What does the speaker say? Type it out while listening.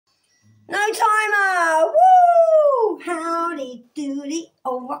No timer! Woo! Howdy doody.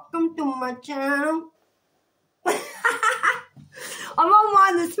 Oh, welcome to my channel. I'm on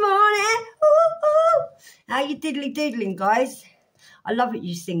one this morning. Woo-hoo. How you diddly doodling, guys? I love it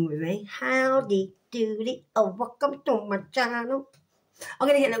you sing with me. Howdy doody. Oh, welcome to my channel. I'm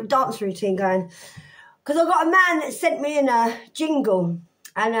going to get a little dance routine going. Because I've got a man that sent me in a jingle.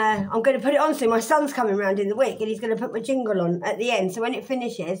 And I'm going to put it on soon. My son's coming round in the week and he's going to put my jingle on at the end. So when it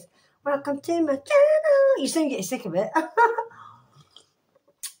finishes, welcome to my channel. You soon get sick of it.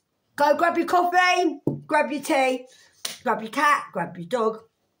 Go grab your coffee, grab your tea, grab your cat, grab your dog,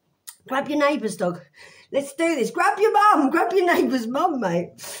 grab your neighbour's dog. Let's do this. Grab your mum, grab your neighbour's mum,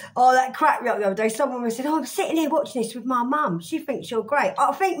 mate. Oh, that cracked me up the other day. Someone said, oh, I'm sitting here watching this with my mum. She thinks you're great.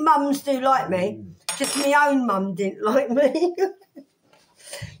 I think mums do like me. Just my own mum didn't like me.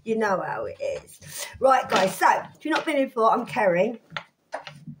 You know how it is. Right, guys, so, if you've not been here before, I'm Kerry.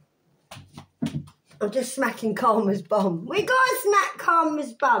 I'm just smacking Karma's bum. We got to smack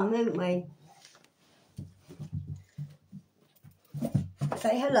Karma's bum, haven't we?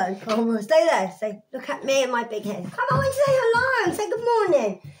 Say hello, Karma. Stay there. Say, look at me and my big head. Come on, say hello. Say good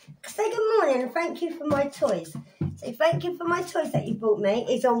morning. Say good morning and thank you for my toys. Say thank you for my toys that you bought me.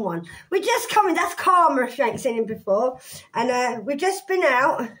 He's on one. We're just coming. That's Karma, if you ain't seen him before. And we've just been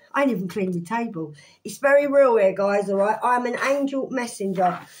out. I ain't even cleaned the table. It's very real here, guys, all right? I'm an angel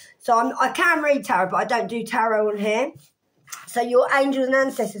messenger. So I can read tarot, but I don't do tarot on here. So your angels and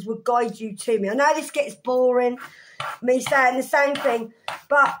ancestors will guide you to me. I know this gets boring, me saying the same thing,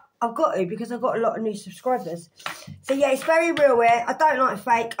 but I've got to because I've got a lot of new subscribers. So, yeah, it's very real here. I don't like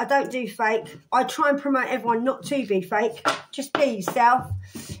fake. I don't do fake. I try and promote everyone not to be fake. Just be yourself.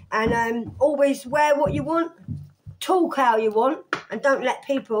 And always wear what you want, talk how you want, and don't let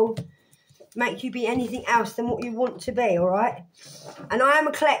people make you be anything else than what you want to be, all right? And I am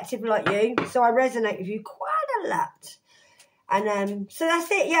a collective like you, so I resonate with you quite a lot. And so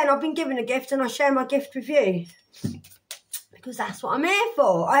that's it, yeah, and I've been given a gift and I share my gift with you. Because that's what I'm here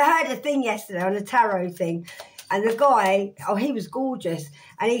for. I heard a thing yesterday on a tarot thing, and the guy, oh, he was gorgeous,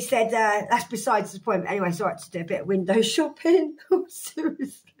 and he said, that's besides the point. But anyway, so I had to do a bit of window shopping.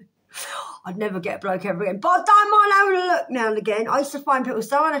 Seriously. I'd never get a bloke ever again. But I don't mind having a look now and again. I used to find people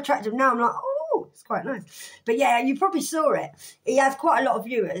so unattractive. Now I'm like, oh, it's quite nice. But yeah, you probably saw it. He has quite a lot of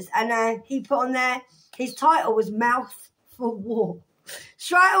viewers, and he put on there, his title was Mouth for War.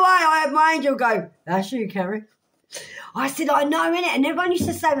 Straight away, I had my angel go, that's you, Kerry. I said, I know, innit? And everyone used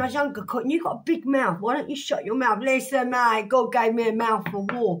to say when I was younger, Cotton, you got a big mouth. Why don't you shut your mouth? Listen, mate, God gave me a mouth for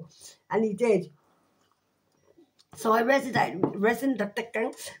war. And he did. So I resonated with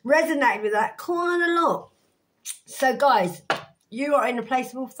that quite a lot. So, guys, you are in a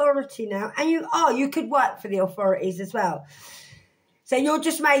place of authority now. And you could work for the authorities as well. So you're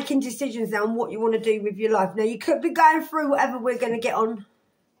just making decisions now on what you want to do with your life. Now, you could be going through whatever we're going to get on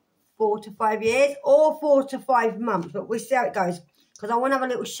 4 to 5 years or 4 to 5 months, but we'll see how it goes because I want to have a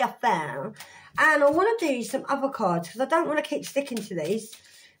little shuffle and I want to do some other cards because I don't want to keep sticking to these,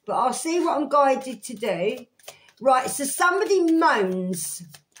 but I'll see what I'm guided to do. Right, so somebody moans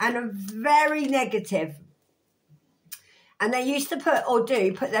and are very negative, and they used to put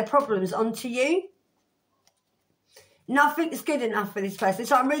their problems onto you. Nothing's good enough for this person.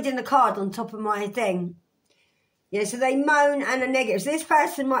 So I'm reading the card on top of my thing. Yeah, so they moan and are negative. So this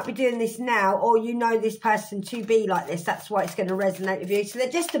person might be doing this now, or you know this person to be like this. That's why it's going to resonate with you. So they're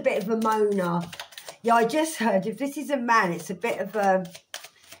just a bit of a moaner. Yeah, I just heard if this is a man, it's a bit of a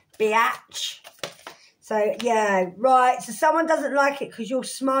biatch. So, yeah, right. So someone doesn't like it because you're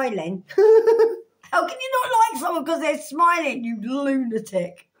smiling. How can you not like someone because they're smiling, you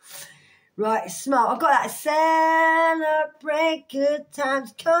lunatic? Right, smile. I've got that. Celebrate good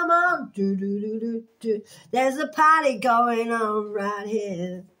times. Come on. Do, do, do, do, do. There's a party going on right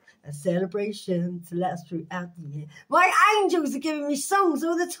here. A celebration to last throughout the year. My angels are giving me songs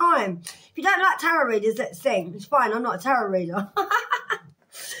all the time. If you don't like tarot readers, let's sing. It's fine. I'm not a tarot reader.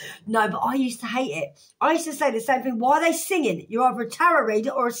 No, but I used to hate it. I used to say the same thing. Why are they singing? You're either a tarot reader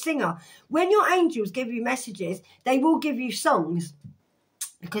or a singer. When your angels give you messages, they will give you songs,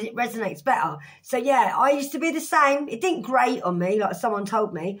 because it resonates better. So, yeah, I used to be the same. It didn't grate on me, like someone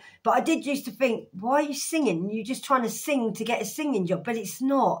told me. But I did used to think, why are you singing? You're just trying to sing to get a singing job. But it's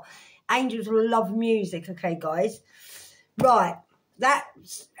not. Angels will love music, okay, guys? Right.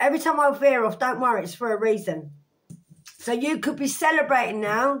 That's every time I veer off, don't worry, it's for a reason. So you could be celebrating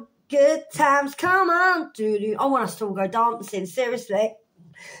now. Good times, come on. Doo-doo. I want us to all go dancing, seriously.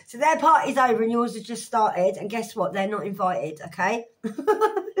 So their party's over and yours has just started. And guess what? They're not invited, okay?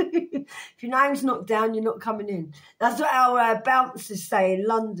 If your name's knocked down, you're not coming in. That's what our bouncers say in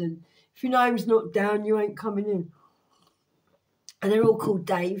London. If your name's not down, you ain't coming in. And they're all called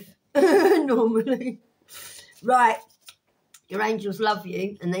Dave, normally. Right. Your angels love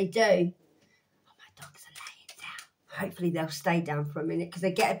you, and they do. Oh, my dogs are laying down. Hopefully they'll stay down for a minute because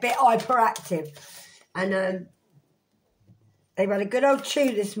they get a bit hyperactive. And they've had a good old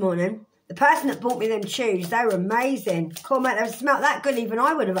chew this morning. The person that bought me them chews, they were amazing. Cool, mate, they smelled that good. Even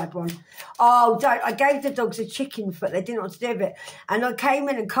I would have had one. Oh, don't. I gave the dogs a chicken foot. They didn't know what to do with it. And I came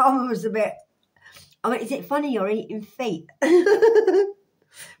in and Carmen was a bit... I mean, is it funny you're eating feet?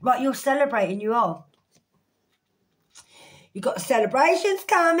 Right, you're celebrating, you are. You've got celebrations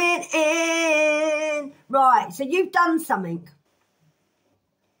coming in. Right, so you've done something.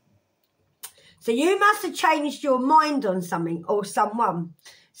 So you must have changed your mind on something or someone.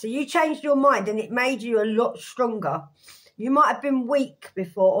 So you changed your mind and it made you a lot stronger. You might have been weak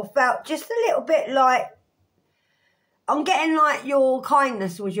before or felt just a little bit like, I'm getting like your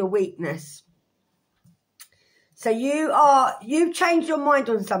kindness was your weakness. So you've changed your mind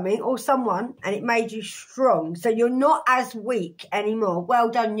on something or someone and it made you strong. So you're not as weak anymore. Well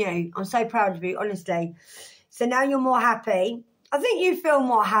done you. I'm so proud of you, honestly. So now you're more happy. I think you feel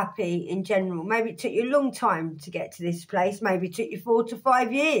more happy in general. Maybe it took you a long time to get to this place. Maybe it took you 4 to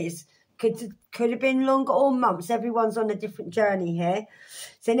 5 years. Could have been longer or months. Everyone's on a different journey here.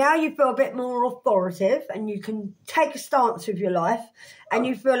 So now you feel a bit more authoritative and you can take a stance with your life and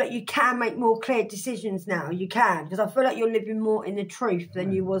you feel like you can make more clear decisions now. You can, because I feel like you're living more in the truth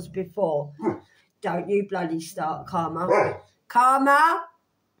than you was before. Don't you bloody start, Karma. Karma.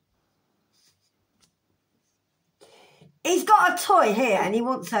 He's got a toy here and he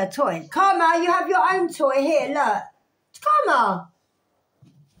wants her toy. Karma, you have your own toy here, look. Karma.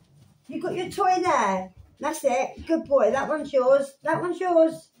 You got your toy there. That's it. Good boy. That one's yours. That one's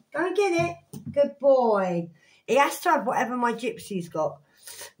yours. Go and get it. Good boy. He has to have whatever my gypsy's got.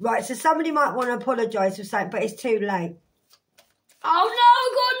 Right, so somebody might want to apologise for something, but it's too late. Oh, no,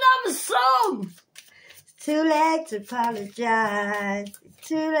 I've got another song. It's too late to apologise. It's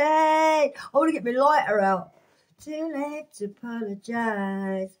too late. I want to get my lighter out. Too late to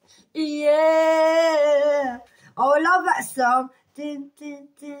apologise. Yeah. Oh, I love that song. Dun, dun,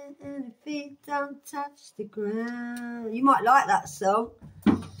 dun, and the feet don't touch the ground. You might like that song.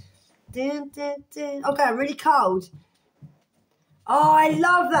 Dun, dun, dun. Okay, I'm really cold. Oh, I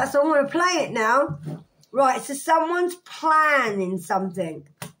love that song. I want to play it now. Right, so someone's planning something.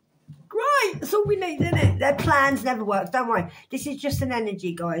 Great, that's all we need, isn't it? Their plans never work. Don't worry. This is just an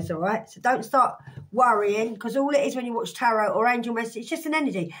energy, guys, all right? So don't start worrying, because all it is when you watch tarot or angel message, it's just an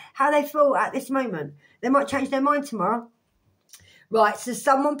energy. How they feel at this moment. They might change their mind tomorrow. Right, so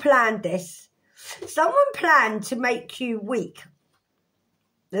someone planned this. Someone planned to make you weak.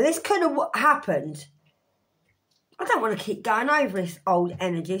 Now, this could have happened. I don't want to keep going over this old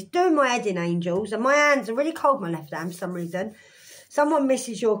energy. It's doing my head in, angels. And my hands are really cold, my left hand, for some reason. Someone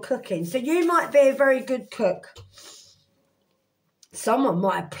misses your cooking. So you might be a very good cook. Someone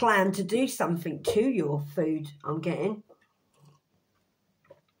might have planned to do something to your food, I'm getting.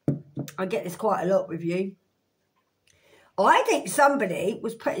 I get this quite a lot with you. I think somebody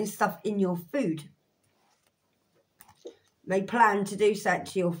was putting stuff in your food. They planned to do something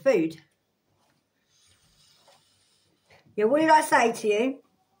to your food. Yeah, what did I say to you?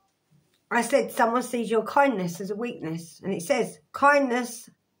 I said someone sees your kindness as a weakness. And it says kindness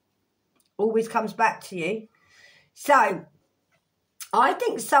always comes back to you. So, I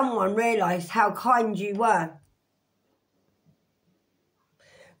think someone realised how kind you were.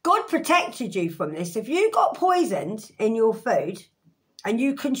 God protected you from this. If you got poisoned in your food and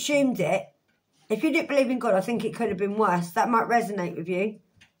you consumed it, if you didn't believe in God, I think it could have been worse. That might resonate with you.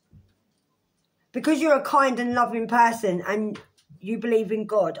 Because you're a kind and loving person and you believe in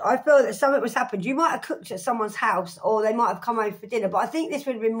God, I feel that something was happened. You might have cooked at someone's house or they might have come over for dinner, but I think this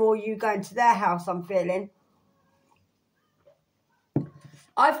would have been more you going to their house, I'm feeling.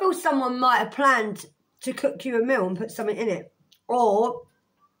 I feel someone might have planned to cook you a meal and put something in it. Or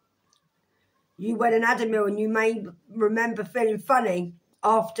you went and had a meal and you may remember feeling funny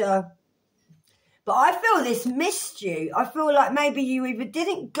after. But I feel this missed you. I feel like maybe you either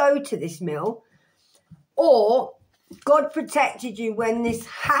didn't go to this meal or God protected you when this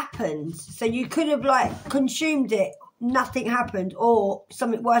happened. So you could have like consumed it, nothing happened, or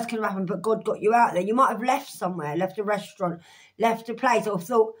something worse could have happened, but God got you out there. You might have left somewhere, left a restaurant, left a place, or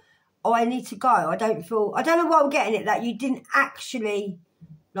thought, oh, I need to go. I don't know why I'm getting it, that you didn't actually,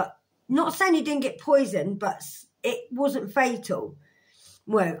 like, not saying you didn't get poisoned, but it wasn't fatal.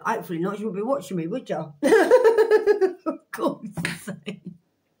 Well, hopefully not. You would be watching me, would you? Of course.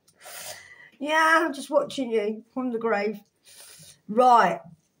 Yeah, I'm just watching you from the grave. Right.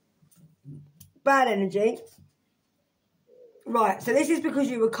 bad energy. Right, so this is because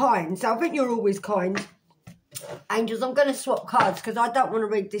you were kind. So I think you're always kind. Angels, I'm going to swap cards because I don't want to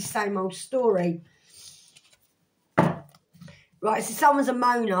read this same old story. Right, so someone's a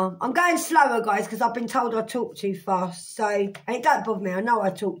moaner. I'm going slower, guys, because I've been told I talk too fast. So, and it don't bother me. I know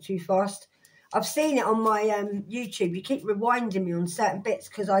I talk too fast. I've seen it on my YouTube. You keep rewinding me on certain bits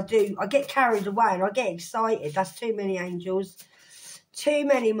because I do. I get carried away and I get excited. That's too many, angels. Too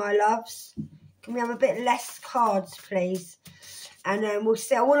many, my loves. Can we have a bit less cards, please? And then we'll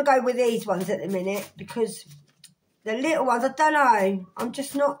see. I want to go with these ones at the minute because the little ones, I don't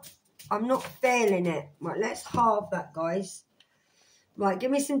know. I'm not feeling it. Right, let's halve that, guys. Right,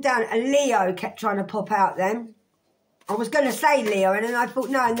 give me some down. A Leo kept trying to pop out then. I was going to say Leo, and then I thought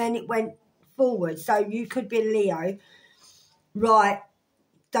no, and then it went forward. So you could be a Leo. Right,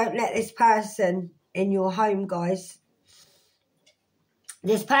 don't let this person in your home, guys.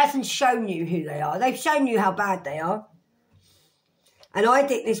 This person's shown you who they are. They've shown you how bad they are. And I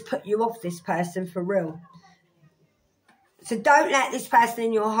think this put you off this person for real. So don't let this person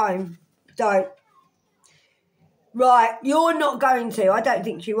in your home. Don't. Right, you're not going to. I don't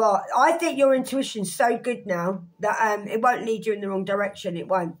think you are. I think your intuition's so good now that it won't lead you in the wrong direction. It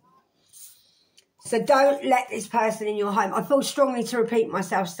won't. So don't let this person in your home. I feel strongly to repeat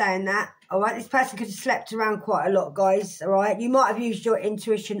myself saying that. All right, this person could have slept around quite a lot, guys. All right, you might have used your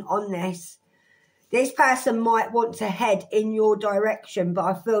intuition on this. This person might want to head in your direction, but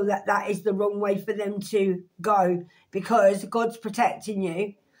I feel that that is the wrong way for them to go because God's protecting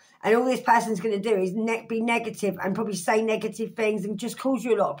you. And all this person's going to do is be negative and probably say negative things and just cause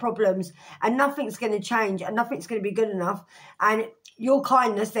you a lot of problems. And nothing's going to change and nothing's going to be good enough. And your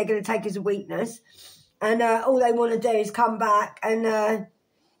kindness, they're going to take as a weakness. And all they want to do is come back. And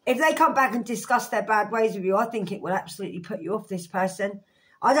if they come back and discuss their bad ways with you, I think it will absolutely put you off this person.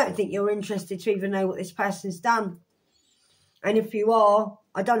 I don't think you're interested to even know what this person's done. And if you are,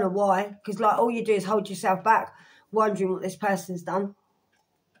 I don't know why. Because like all you do is hold yourself back, wondering what this person's done.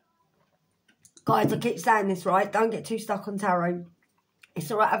 Guys, I keep saying this, right? Don't get too stuck on tarot.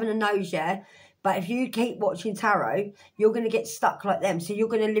 It's all right having a nose, yeah? But if you keep watching tarot, you're going to get stuck like them. So you're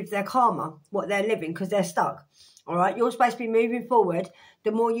going to live their karma, what they're living, because they're stuck. All right? You're supposed to be moving forward.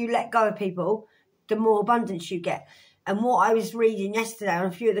 The more you let go of people, the more abundance you get. And what I was reading yesterday on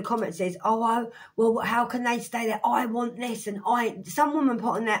a few of the comments is, oh, well, how can they stay there? I want this. And some woman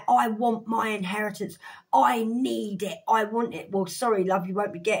put on there, I want my inheritance. I need it. I want it. Well, sorry, love, you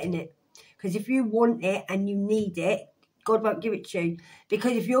won't be getting it. Because if you want it and you need it, God won't give it to you.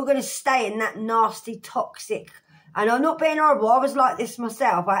 Because if you're going to stay in that nasty, toxic, and I'm not being horrible, I was like this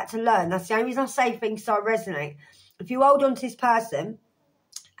myself. I had to learn. That's the only reason I say things so I resonate. If you hold on to this person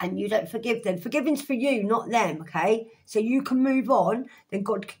and you don't forgive them, forgiving's for you, not them, okay? So you can move on, then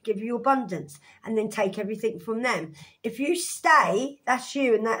God can give you abundance and then take everything from them. If you stay, that's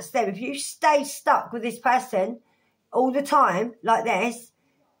you and that's them. If you stay stuck with this person all the time like this,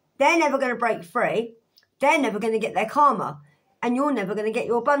 they're never going to break free. They're never going to get their karma. And you're never going to get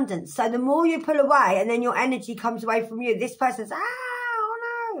your abundance. So the more you pull away and then your energy comes away from you, this person's,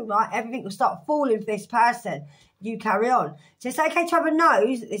 oh no, right? Everything will start falling for this person. You carry on. So it's okay to have a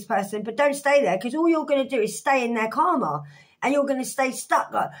nose at this person, but don't stay there because all you're going to do is stay in their karma. And you're going to stay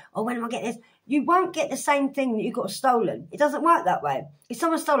stuck like, oh, when am I getting this? You won't get the same thing that you got stolen. It doesn't work that way. If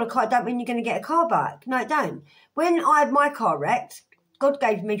someone stole a car, don't mean you're going to get a car back. No, it don't. When I had my car wrecked, God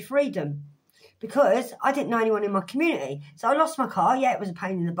gave me freedom because I didn't know anyone in my community. So I lost my car. Yeah, it was a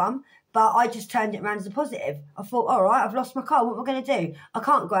pain in the bum, but I just turned it around as a positive. I thought, all right, I've lost my car. What am I going to do? I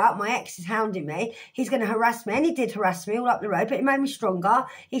can't go out. My ex is hounding me. He's going to harass me. And he did harass me all up the road, but it made me stronger.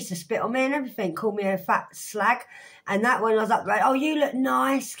 He used to spit on me and everything, called me a fat slag. And that when I was up the road, oh, you look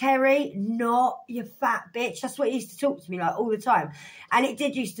nice, Kerry. Not, you fat bitch. That's what he used to talk to me like all the time. And it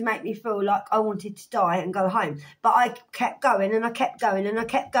did used to make me feel like I wanted to die and go home. But I kept going and I kept going and I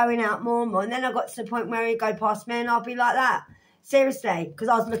kept going out more and more. And then I got to the point where he'd go past me and I'll be like that. Seriously, because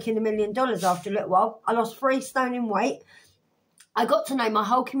I was looking $1 million after a little while. I lost 3 stone in weight. I got to know my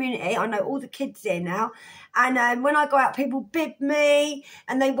whole community. I know all the kids here now. And when I go out, people bib me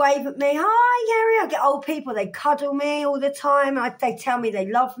and they wave at me. Hi, Gary. I get old people. They cuddle me all the time. They tell me they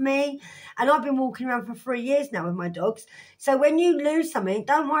love me. And I've been walking around for 3 years now with my dogs. So when you lose something,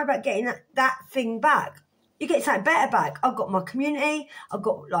 don't worry about getting that thing back. You get something better back. I've got my community. I've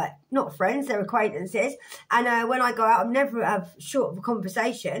got, like, not friends, they're acquaintances. And when I go out, I'm never short of a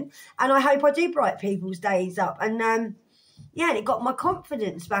conversation. And I hope I do bright people's days up. And, yeah, and it got my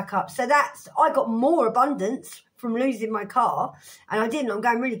confidence back up. So I got more abundance from losing my car. And I didn't. I'm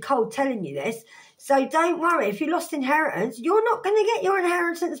going really cold telling you this. So don't worry. If you lost inheritance, you're not going to get your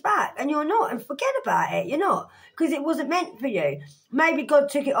inheritance back. And you're not. And forget about it. You're not. Because it wasn't meant for you. Maybe God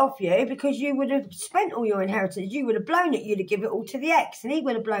took it off you because you would have spent all your inheritance. You would have blown it. You'd have given it all to the ex. And he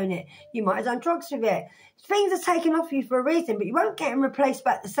would have blown it. You might have done drugs with it. Things are taken off you for a reason. But you won't get them replaced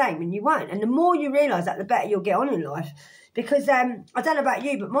back the same. And you won't. And the more you realise that, the better you'll get on in life. Because I don't know about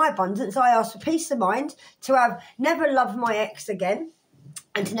you, but my abundance, I ask for peace of mind, to have never loved my ex again,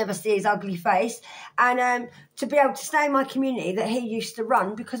 and to never see his ugly face, and to be able to stay in my community that he used to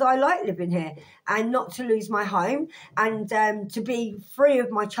run, because I like living here, and not to lose my home, and to be free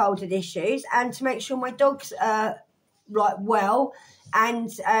of my childhood issues, and to make sure my dog's well, and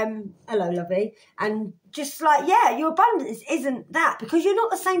hello lovey, and just like, yeah, your abundance isn't that, because you're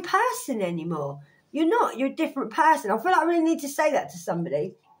not the same person anymore. You're not. You're a different person. I feel like I really need to say that to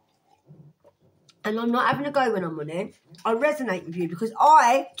somebody. And I'm not having a go when I'm on it. I resonate with you because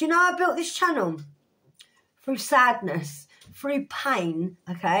do you know I built this channel through sadness, through pain,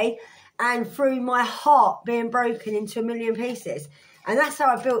 okay? And through my heart being broken into a million pieces. And that's how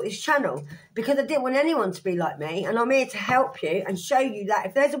I built this channel, because I didn't want anyone to be like me. And I'm here to help you and show you that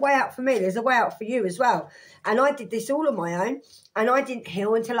if there's a way out for me, there's a way out for you as well. And I did this all on my own. And I didn't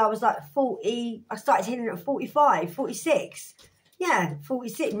heal until I was like 40. I started healing at 45, 46. Yeah,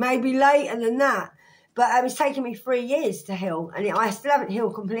 46, maybe later than that. But it's taken me 3 years to heal. And I still haven't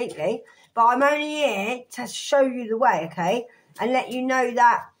healed completely. But I'm only here to show you the way, okay? And let you know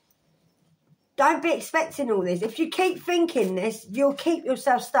that don't be expecting all this. If you keep thinking this, you'll keep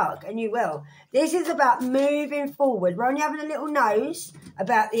yourself stuck, and you will. This is about moving forward. We're only having a little nose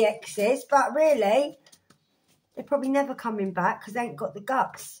about the exes, but really, they're probably never coming back because they ain't got the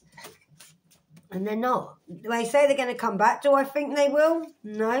guts. And they're not. They say they're going to come back. Do I think they will?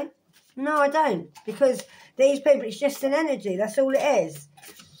 No. No, I don't. Because these people, it's just an energy. That's all it is.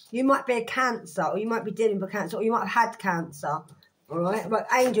 You might be a cancer, or you might be dealing with cancer, or you might have had cancer. All right, but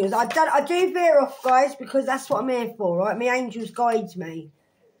angels, I do veer off, guys, because that's what I'm here for, right? My angels guide me.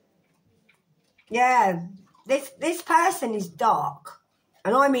 Yeah, this person is dark,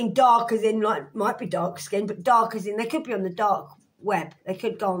 and I mean dark as in, like, might be dark skin, but dark as in they could be on the dark web. They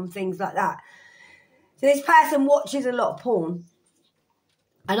could go on things like that. So this person watches a lot of porn,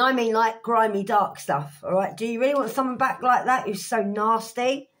 and I mean like grimy, dark stuff. All right, do you really want someone back like that who's so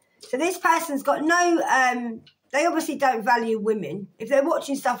nasty? So this person's got no. They obviously don't value women. If they're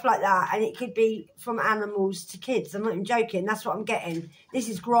watching stuff like that, and it could be from animals to kids, I'm not even joking, that's what I'm getting. This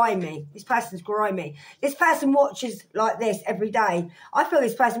is grimy. This person's grimy. This person watches like this every day. I feel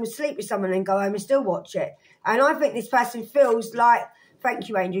this person would sleep with someone and go home and still watch it. And I think this person feels like, thank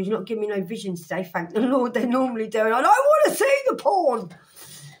you, angels, you're not giving me no visions today, thank the Lord, they normally do. And I don't want to see the porn.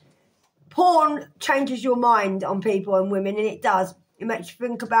 Porn changes your mind on people and women, and it does. It makes you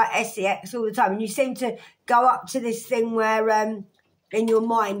think about sex all the time. And you seem to go up to this thing where, in your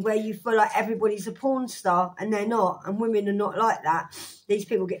mind, where you feel like everybody's a porn star, and they're not. And women are not like that. These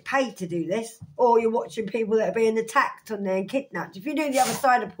people get paid to do this. Or you're watching people that are being attacked on there and kidnapped. If you knew the other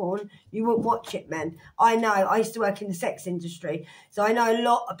side of porn, you wouldn't watch it, man. I know. I used to work in the sex industry. So I know a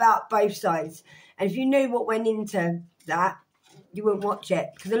lot about both sides. And if you knew what went into that, you wouldn't watch it,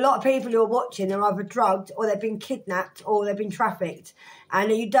 because a lot of people who are watching are either drugged, or they've been kidnapped, or they've been trafficked, and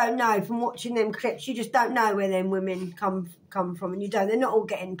you don't know from watching them clips. You just don't know where them women come from, and you don't. They're not all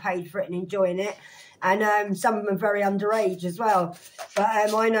getting paid for it and enjoying it, and some of them are very underage as well. But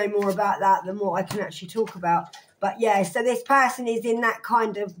I know more about that than what I can actually talk about. But yeah, so this person is in that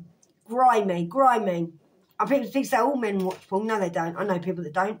kind of grimy. I think people say all men watch porn. No, they don't. I know people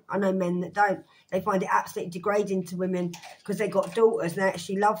that don't. I know men that don't. They find it absolutely degrading to women because they've got daughters and they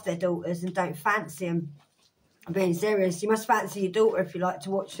actually love their daughters and don't fancy them. I'm being serious. You must fancy your daughter if you like to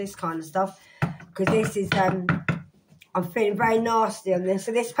watch this kind of stuff, because this is, I'm feeling very nasty on this.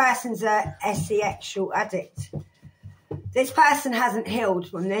 So this person's a sexual addict. This person hasn't healed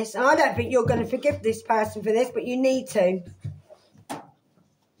from this. And I don't think you're going to forgive this person for this, but you need to.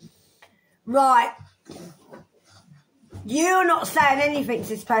 Right. You're not saying anything to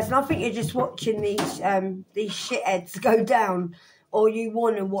this person. I think you're just watching these shitheads go down, or you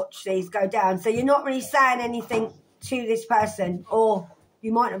want to watch these go down. So you're not really saying anything to this person, or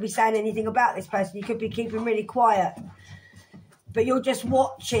you might not be saying anything about this person. You could be keeping really quiet, but you're just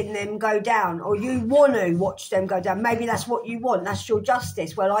watching them go down, or you want to watch them go down. Maybe that's what you want. That's your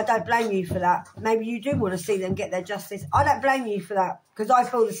justice. Well, I don't blame you for that. Maybe you do want to see them get their justice. I don't blame you for that, because I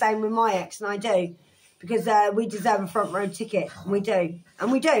feel the same with my ex, and I do. Because we deserve a front row ticket. And we do.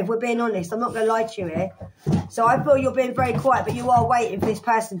 And we do, if we're being honest. I'm not going to lie to you here. So I feel you're being very quiet, but you are waiting for this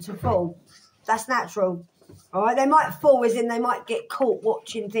person to fall. That's natural. All right? They might fall, as in they might get caught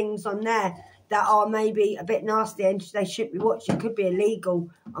watching things on there that are maybe a bit nasty and they shouldn't be watching. Could be illegal,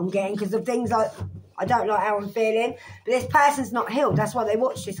 I'm getting, because of things like, I don't like how I'm feeling, but this person's not healed. That's why they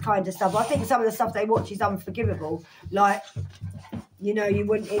watch this kind of stuff. I think some of the stuff they watch is unforgivable. Like, you know, you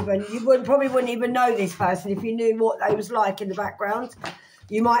probably wouldn't even know this person if you knew what they was like in the background.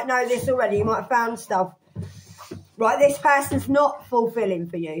 You might know this already. You might have found stuff. Right, this person's not fulfilling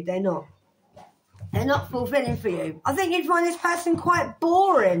for you. They're not. They're not fulfilling for you. I think you'd find this person quite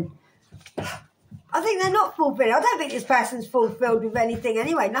boring. I think they're not fulfilling. I don't think this person's fulfilled with anything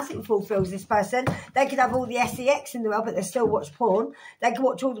anyway. Nothing fulfills this person. They could have all the sex in the world, but they still watch porn. They could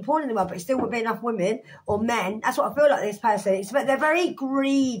watch all the porn in the world, but it still would be enough women or men. That's what I feel like this person is. But they're very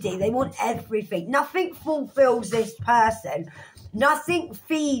greedy. They want everything. Nothing fulfills this person. Nothing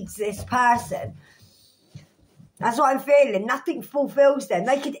feeds this person. That's what I'm feeling. Nothing fulfills them.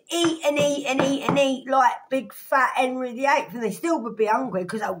 They could eat and eat and eat and eat like big fat Henry VIII, and they still would be hungry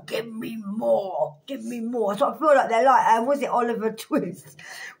because they'll give me more. Give me more. So I feel like they're like, was it Oliver Twist?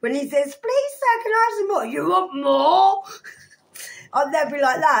 When he says, please sir, can I have some more? You want more? They'll be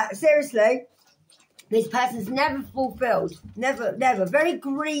like that. Seriously. This person's never fulfilled. Never, never. Very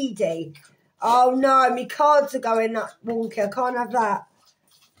greedy. Oh no, my cards are going up wonky. I can't have that.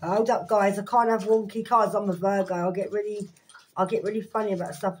 Hold up, guys. I can't have wonky cards. I'm a Virgo. I'll get really funny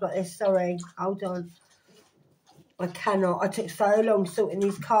about stuff like this. Sorry. Hold on. I cannot. I took so long sorting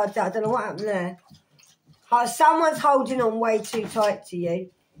these cards out. I don't know what happened there. Someone's holding on way too tight to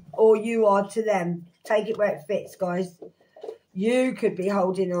you. Or you are to them. Take it where it fits, guys. You could be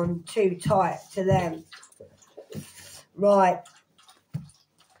holding on too tight to them. Right.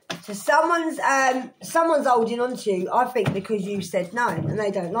 So someone's holding on to you, I think, because you said no and they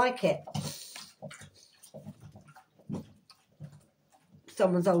don't like it.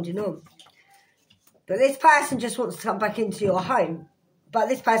 Someone's holding on. But this person just wants to come back into your home. But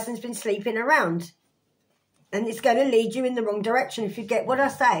this person's been sleeping around. And it's going to lead you in the wrong direction if you get what I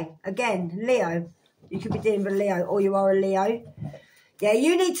say. Again, Leo. You could be dealing with Leo, or you are a Leo. Yeah,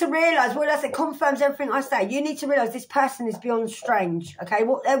 you need to realise, what I say confirms everything I say. You need to realise this person is beyond strange, okay?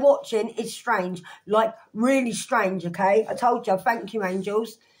 What they're watching is strange, like really strange, okay? I told you, thank you,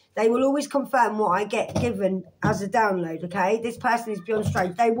 angels. They will always confirm what I get given as a download, okay? This person is beyond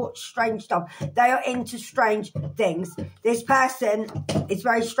strange. They watch strange stuff. They are into strange things. This person is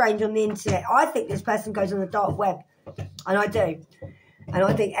very strange on the internet. I think this person goes on the dark web, and I do. And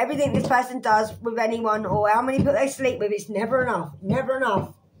I think everything this person does with anyone or how many people they sleep with, it's never enough. Never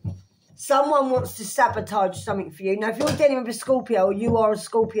enough. Someone wants to sabotage something for you. Now, if you're dealing with a Scorpio or you are a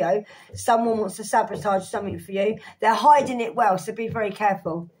Scorpio, someone wants to sabotage something for you. They're hiding it well, so be very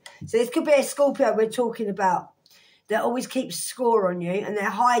careful. So this could be a Scorpio we're talking about that always keeps score on you, and they're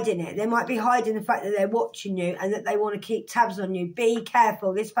hiding it. They might be hiding the fact that they're watching you and that they want to keep tabs on you. Be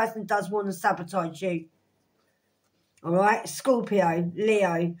careful. This person does want to sabotage you. All right, Scorpio,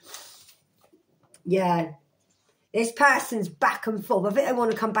 Leo. Yeah. This person's back and forth. I think they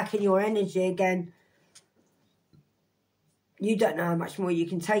want to come back in your energy again. You don't know how much more you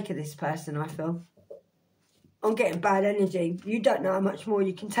can take of this person, I feel. I'm getting bad energy. You don't know how much more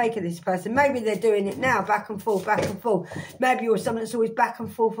you can take of this person. Maybe they're doing it now, back and forth, back and forth. Maybe you're someone that's always back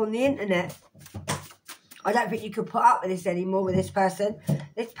and forth on the internet. I don't think you could put up with this anymore with this person.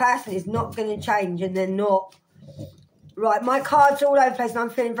 This person is not going to change, and they're not. Right, my cards are all over the place and I'm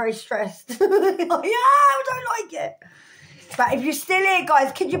feeling very stressed. Yeah, I don't like it. But if you're still here,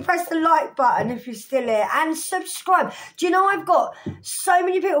 guys, could you press the like button if you're still here? And subscribe. Do you know I've got so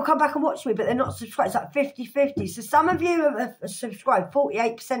many people come back and watch me, but they're not subscribed. It's like 50-50. So some of you have subscribed,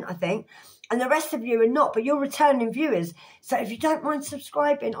 48%, I think. And the rest of you are not, but you're returning viewers. So if you don't mind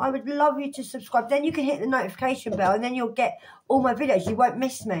subscribing, I would love you to subscribe. Then you can hit the notification bell and then you'll get all my videos. You won't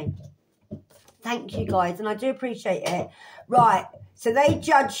miss me. Thank you, guys, and I do appreciate it. Right, so they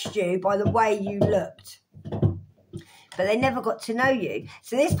judged you by the way you looked, but they never got to know you.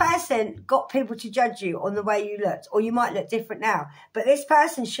 So this person got people to judge you on the way you looked, or you might look different now. But this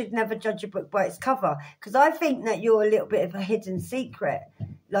person should never judge a book by its cover, because I think that you're a little bit of a hidden secret.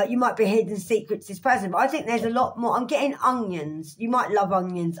 Like, you might be a hidden secret to this person, but I think there's a lot more. I'm getting onions. You might love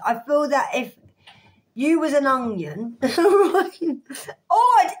onions. I feel that if you was an onion,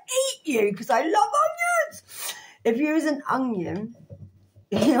 oh, I'd eat you because I love onions. If you was an onion,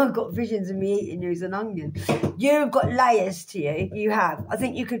 I've got visions of me eating you as an onion. You've got layers to you. You have. I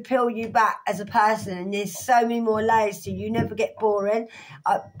think you could peel you back as a person, and there's so many more layers to you. You never get boring.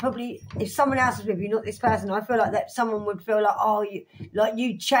 Probably, if someone else was with you, not this person, I feel like that someone would feel like, oh,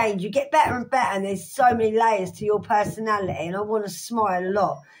 you change. You get better and better, and there's so many layers to your personality, and I want to smile a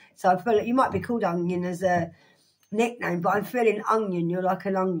lot. So I feel like you might be called Onion as a nickname, but I'm feeling onion. You're like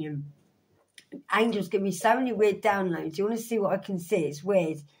an onion. Angel's giving me so many weird downloads. You want to see what I can see? It's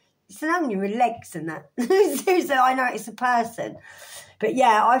weird. It's an only with legs and that. So I know it's a person. But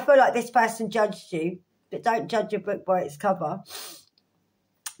yeah, I feel like this person judged you. But don't judge a book by its cover.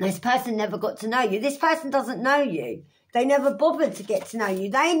 This person never got to know you. This person doesn't know you. They never bothered to get to know you.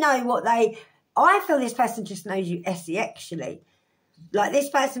 They know what they... I feel this person just knows you actually. Like, this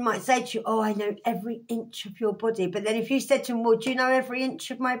person might say to you, oh, I know every inch of your body. But then if you said to them, well, do you know every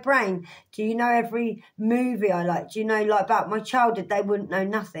inch of my brain? Do you know every movie I like? Do you know, like, about my childhood? They wouldn't know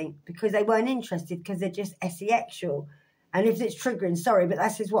nothing because they weren't interested because they're just sexual. And if it's triggering, sorry, but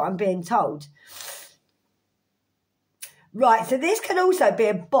that's just what I'm being told. Right, so this could also be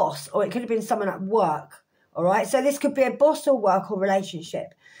a boss, or it could have been someone at work, all right? So this could be a boss or work or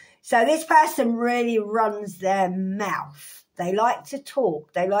relationship. So this person really runs their mouth. They like to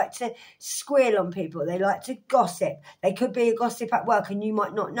talk. They like to squeal on people. They like to gossip. They could be a gossip at work and you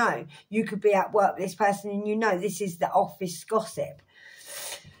might not know. You could be at work with this person and you know this is the office gossip.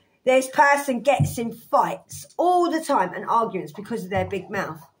 This person gets in fights all the time and arguments because of their big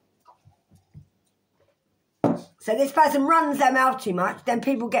mouth. So this person runs their mouth too much, then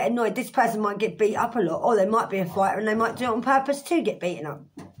people get annoyed. This person might get beat up a lot, or they might be a fighter and they might do it on purpose to get beaten up.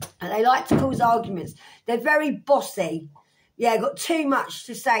 And they like to cause arguments. They're very bossy. Yeah, got too much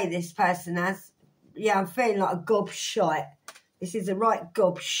to say, this person has. Yeah, I'm feeling like a gobshite. This is a right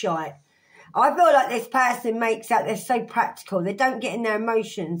gobshite. I feel like this person makes out they're so practical. They don't get in their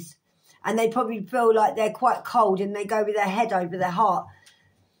emotions. And they probably feel like they're quite cold and they go with their head over their heart.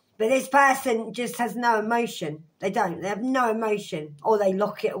 But this person just has no emotion. They don't. They have no emotion. Or they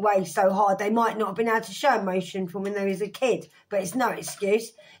lock it away so hard. They might not have been able to show emotion from when they was a kid. But it's no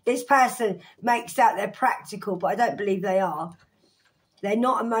excuse. This person makes out they're practical, but I don't believe they are. They're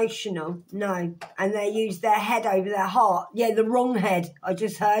not emotional. No. And they use their head over their heart. Yeah, the wrong head, I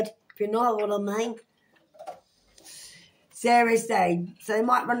just heard. If you know what I mean. Seriously. So they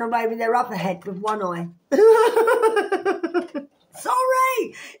might run away with their other head with one eye.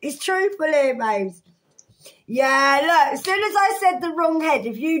 Sorry, it's truthful here, babes. Yeah, look, as soon as I said the wrong head,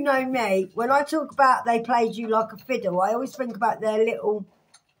 if you know me, when I talk about they played you like a fiddle, I always think about their little...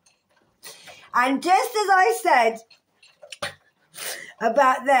 And just as I said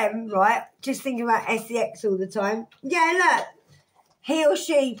about them, right, just thinking about sex all the time. Yeah, look, he or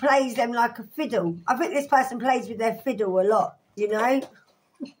she plays them like a fiddle. I think this person plays with their fiddle a lot, you know.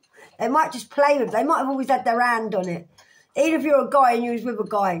 They might just play with it. They might have always had their hand on it. Even if you're a guy and you was with a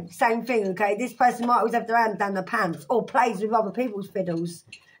guy, same thing, okay? This person might always have their hand down their pants or plays with other people's fiddles.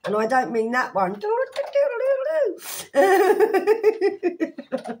 And I don't mean that one.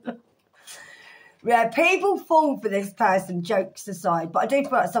 Yeah, people fall for this person, jokes aside. But I do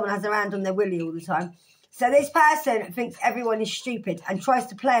feel like someone has their hand on their willy all the time. So this person thinks everyone is stupid and tries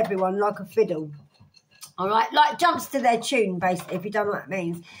to play everyone like a fiddle. All right? Like jumps to their tune, basically, if you don't know what it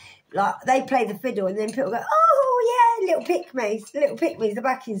means. Like, they play the fiddle and then people go, oh, yeah, little pick-me's, the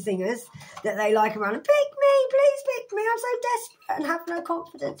backing singers that they like around. Pick me, please pick me. I'm so desperate and have no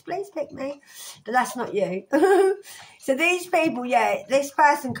confidence. Please pick me. But that's not you. So these people, yeah, this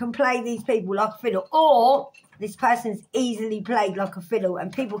person can play these people like a fiddle, or this person's easily played like a fiddle,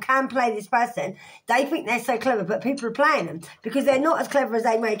 and people can play this person. They think they're so clever, but people are playing them because they're not as clever as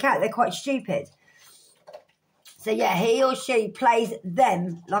they make out. They're quite stupid. So, yeah, he or she plays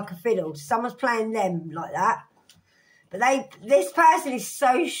them like a fiddle. Someone's playing them like that. But this person is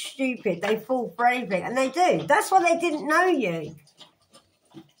so stupid. They fall for anything. And they do. That's why they didn't know you.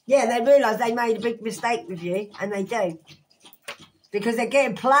 Yeah, they realise they made a big mistake with you. And they do. Because they're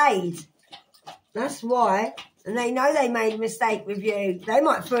getting played. That's why. And they know they made a mistake with you. They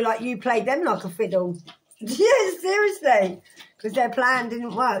might feel like you played them like a fiddle. Yeah, seriously. Because their plan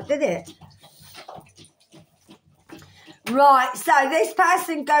didn't work, did it? Right, so this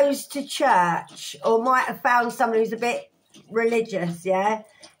person goes to church or might have found someone who's a bit religious, yeah?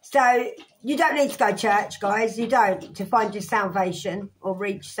 So you don't need to go to church, guys. You don't, to find your salvation or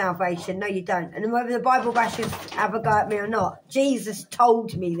reach salvation. No, you don't. And whether the Bible bashers have a go at me or not, Jesus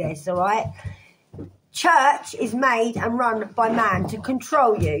told me this, all right? Church is made and run by man to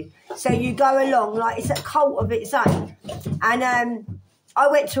control you. So you go along like it's a cult of its own. And I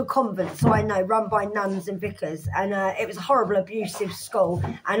went to a convent, so I know, run by nuns and vicars, and it was a horrible, abusive school,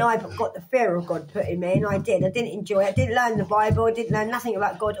 and I got the fear of God put in me, and I didn't enjoy it. I didn't learn the Bible. I didn't learn nothing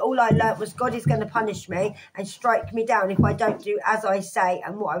about God. All I learnt was God is going to punish me and strike me down if I don't do as I say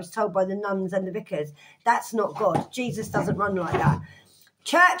and what I was told by the nuns and the vicars. That's not God. Jesus doesn't run like that.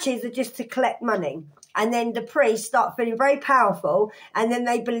 Churches are just to collect money. And then the priests start feeling very powerful, and then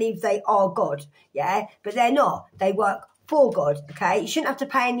they believe they are God, yeah? But they're not. They work for God, okay? You shouldn't have to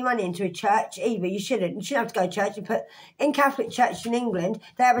pay any money into a church either. You shouldn't. You shouldn't have to go to church. And put in Catholic church in England,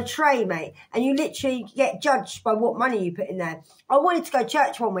 they have a tray, mate, and you literally get judged by what money you put in there. I wanted to go to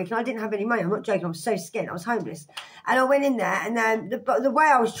church one week and I didn't have any money. I'm not joking. I was so scared. I was homeless. And I went in there, and then the way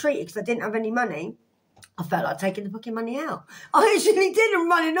I was treated, because I didn't have any money, I felt like taking the fucking money out. I actually did and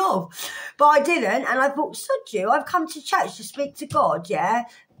running off. But I didn't, and I thought, sod you, I've come to church to speak to God, yeah?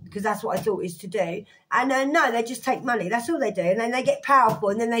 Because that's what I thought is to do. And no, they just take money. That's all they do. And then they get powerful,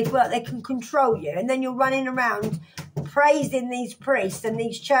 and then they feel like they can control you. And then you're running around praising these priests and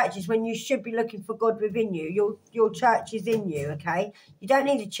these churches when you should be looking for God within you. Your church is in you, okay? You don't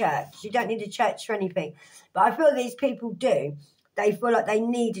need a church. You don't need a church for anything. But I feel these people do. They feel like they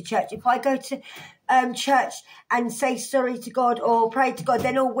need a church. If I go to church and say sorry to God or pray to God,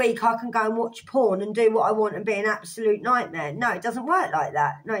 then all week I can go and watch porn and do what I want and be an absolute nightmare. No, it doesn't work like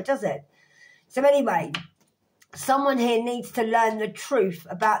that. No, it doesn't. So anyway, someone here needs to learn the truth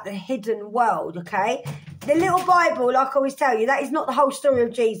about the hidden world, okay? The little Bible, like I always tell you, that is not the whole story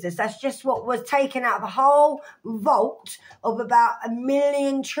of Jesus. That's just what was taken out of a whole vault of about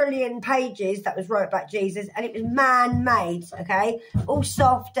 1,000,000 trillion pages that was wrote about Jesus, and it was man-made, okay? All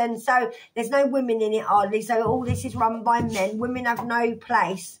soft, and so there's no women in it hardly, so all this is run by men. Women have no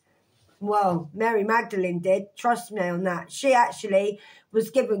place. Well, Mary Magdalene did. Trust me on that. She actually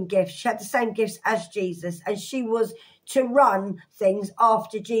was given gifts. She had the same gifts as Jesus, and she was to run things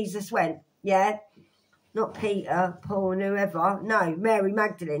after Jesus went, yeah? Not Peter, Paul, and whoever. No, Mary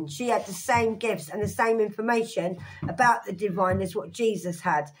Magdalene. She had the same gifts and the same information about the divine as what Jesus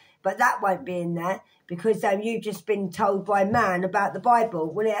had. But that won't be in there because you've just been told by man about the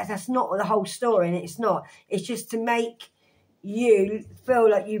Bible. Well, that's not the whole story, and it's not. It's just to make you feel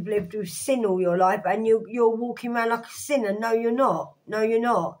like you've lived with sin all your life and you're walking around like a sinner. No, you're not. No, you're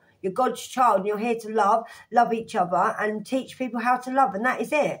not. You're God's child, and you're here to love each other and teach people how to love, and that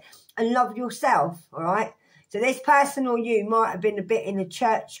is it. And love yourself, all right? So this person or you might have been a bit in a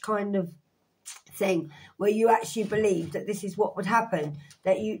church kind of thing where you actually believe that this is what would happen,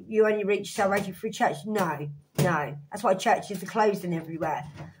 that you only reach salvation through church. No. That's why churches are closing everywhere,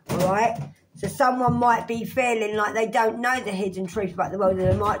 all right? So someone might be feeling like they don't know the hidden truth about the world, and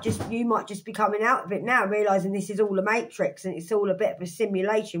you might just be coming out of it now, realising this is all a matrix and it's all a bit of a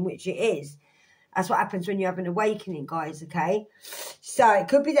simulation, which it is. That's what happens when you have an awakening, guys, okay? So it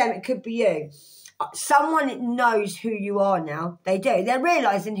could be them, it could be you. Someone knows who you are now. They do. They're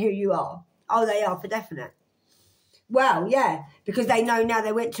realising who you are. Oh, they are for definite. Well, yeah, because they know now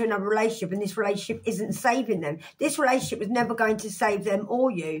they went to another relationship and this relationship isn't saving them. This relationship was never going to save them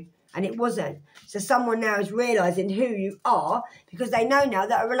or you, and it wasn't. So someone now is realising who you are because they know now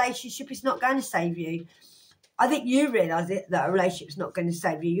that a relationship is not going to save you. I think you realise that a relationship's not going to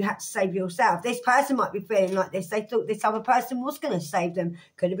save you. You have to save yourself. This person might be feeling like this. They thought this other person was going to save them.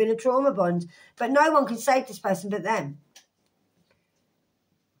 Could have been a trauma bond. But no one can save this person but them.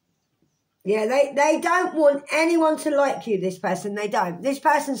 Yeah, they don't want anyone to like you, this person. They don't. This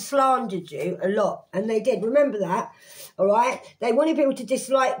person slandered you a lot, and they did. Remember that, all right? They wanted people to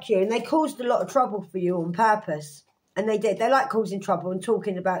dislike you, and they caused a lot of trouble for you on purpose. And they did. They like causing trouble and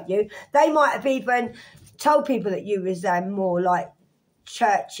talking about you. They might have even told people that you was more like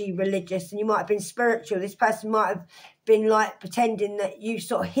churchy, religious, and you might have been spiritual. This person might have been like pretending that you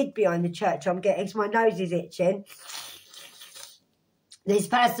sort of hid behind the church. I'm getting, my nose is itching. This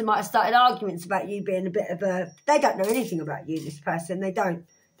person might have started arguments about you being a bit of a... They don't know anything about you, this person. They don't.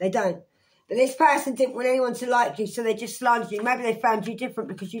 But this person didn't want anyone to like you, so they just slandered you. Maybe they found you different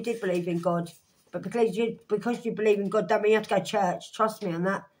because you did believe in God. But because you believe in God, don't mean you have to go to church. Trust me on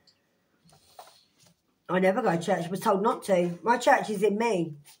that. I never go to church. I was told not to. My church is in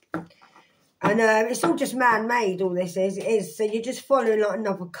me. And it's all just man-made, all this is. It is. So you're just following like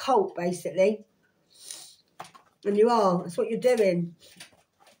another cult, basically. And you are. That's what you're doing.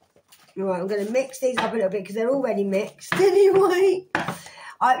 All right, I'm going to mix these up a little bit because they're already mixed anyway. I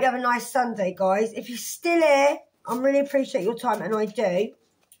hope you have a nice Sunday, guys. If you're still here, I really appreciate your time, and I do.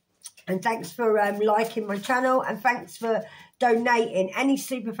 And thanks for liking my channel, and thanks for donating. Any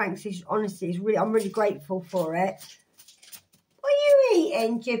super thanks, honestly, I'm really grateful for it. What are you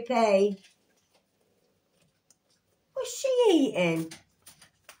eating, Jippy? What's she eating?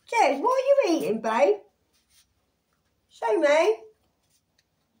 Jez, what are you eating, babe? Show me.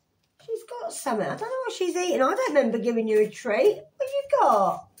 She's got something. I don't know what she's eating. I don't remember giving you a treat. What you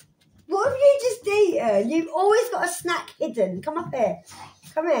got? What have you just eaten? You've always got a snack hidden. Come up here.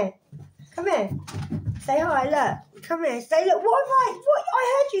 Come here. Come here. Say hi, look. Come here. Say, look, what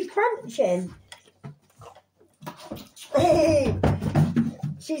I heard you crunching.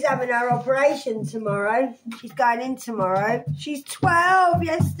 She's having her operation tomorrow. She's going in tomorrow. She's 12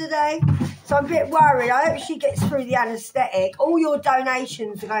 yesterday. So I'm a bit worried. I hope she gets through the anaesthetic. All your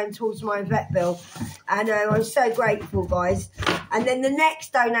donations are going towards my vet bill. And I'm so grateful, guys. And then the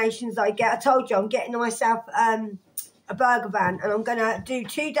next donations I get, I told you, I'm getting myself a burger van. And I'm going to do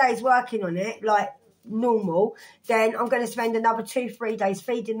 2 days working on it, like normal. Then I'm going to spend another 2-3 days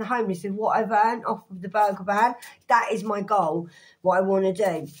feeding the homeless with what I've earned off of the burger van. That is my goal, what I want to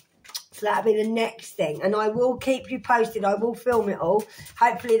do. So that'll be the next thing. And I will keep you posted. I will film it all.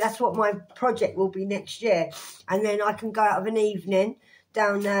 Hopefully that's what my project will be next year. And then I can go out of an evening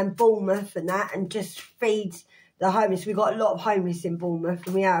down Bournemouth and that and just feed the homeless. We've got a lot of homeless in Bournemouth,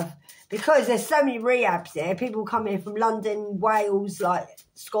 and we have, because there's so many rehabs there. People come here from London, Wales, like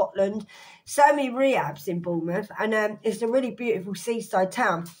Scotland. So many rehabs in Bournemouth, and it's a really beautiful seaside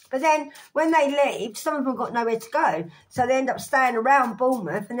town. But then when they leave, some of them got nowhere to go. So they end up staying around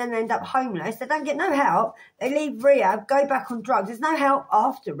Bournemouth, and then they end up homeless. They don't get no help. They leave rehab, go back on drugs. There's no help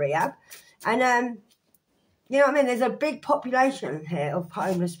after rehab. And, you know what I mean? There's a big population here of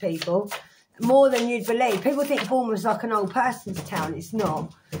homeless people, more than you'd believe. People think Bournemouth's like an old person's town. It's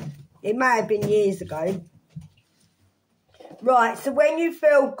not. It may have been years ago. Right, so when you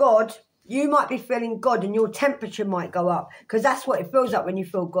feel God, you might be feeling God, and your temperature might go up, because that's what it feels like when you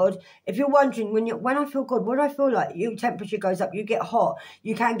feel God. If you're wondering, when I feel God, what do I feel like? Your temperature goes up, you get hot.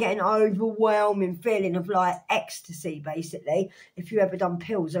 You can get an overwhelming feeling of like ecstasy, basically, if you've ever done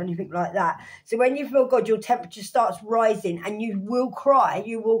pills or anything like that. So when you feel God, your temperature starts rising, and you will cry.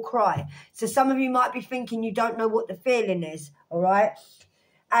 You will cry. So some of you might be thinking you don't know what the feeling is, all right?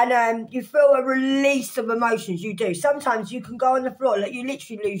 And you feel a release of emotions. You do. Sometimes you can go on the floor, like you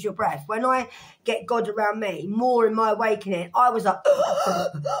literally lose your breath. When I get God around me, more in my awakening, I was like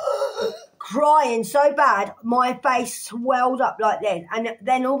crying so bad, my face swelled up like this. And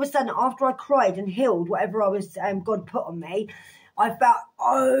then all of a sudden, after I cried and healed whatever I was God put on me, I felt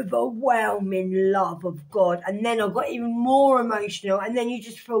overwhelming love of God. And then I got even more emotional. And then you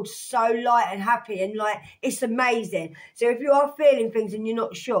just feel so light and happy. And like, it's amazing. So if you are feeling things and you're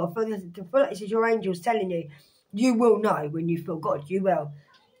not sure, I feel like this is your angels telling you, you will know when you feel God. You will.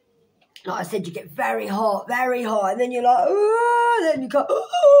 Like I said, you get very hot. And then you're like, oh, then you go,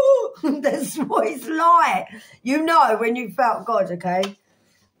 oh, that's what it's like. You know when you felt God, okay?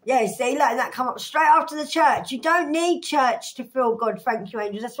 Yeah, see, letting that come up straight after the church. You don't need church to feel God, thank you,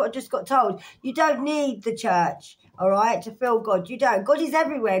 angels. That's what I just got told. You don't need the church, all right, to feel God. You don't. God is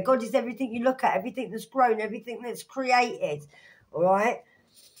everywhere. God is everything you look at, everything that's grown, everything that's created, all right?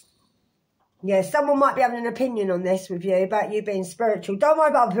 Yeah, someone might be having an opinion on this with you about you being spiritual. Don't worry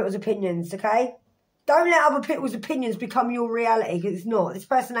about other people's opinions, okay? Don't let other people's opinions become your reality, because it's not. This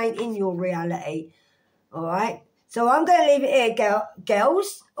person ain't in your reality, all right? So I'm going to leave it here,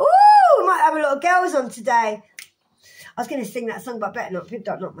 girls. Ooh, we might have a lot of girls on today. I was going to sing that song, but I better not. People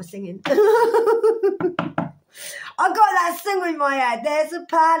don't like my singing. I got that song in my head. There's a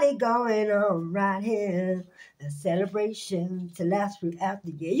party going on right here. A celebration to last throughout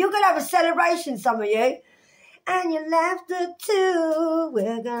the year. You're going to have a celebration, some of you. And your laughter too.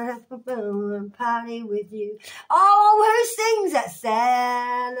 We're going to have a fun party with you. Oh, who sings that?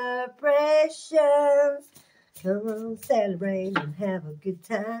 Celebrations. Come on, celebrate and have a good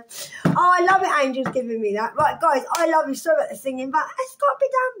time. Oh, I love it, angels giving me that. Right, guys, I love you so about the singing, but it's got to be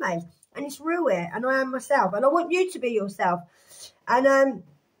done, mate. And it's real here, and I am myself. And I want you to be yourself. And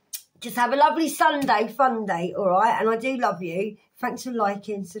just have a lovely Sunday, fun day, all right? And I do love you. Thanks for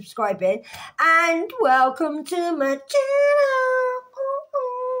liking, subscribing. And welcome to my channel.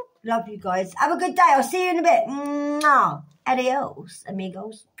 Love you guys. Have a good day. I'll see you in a bit. Mwah. Adios,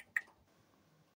 amigos.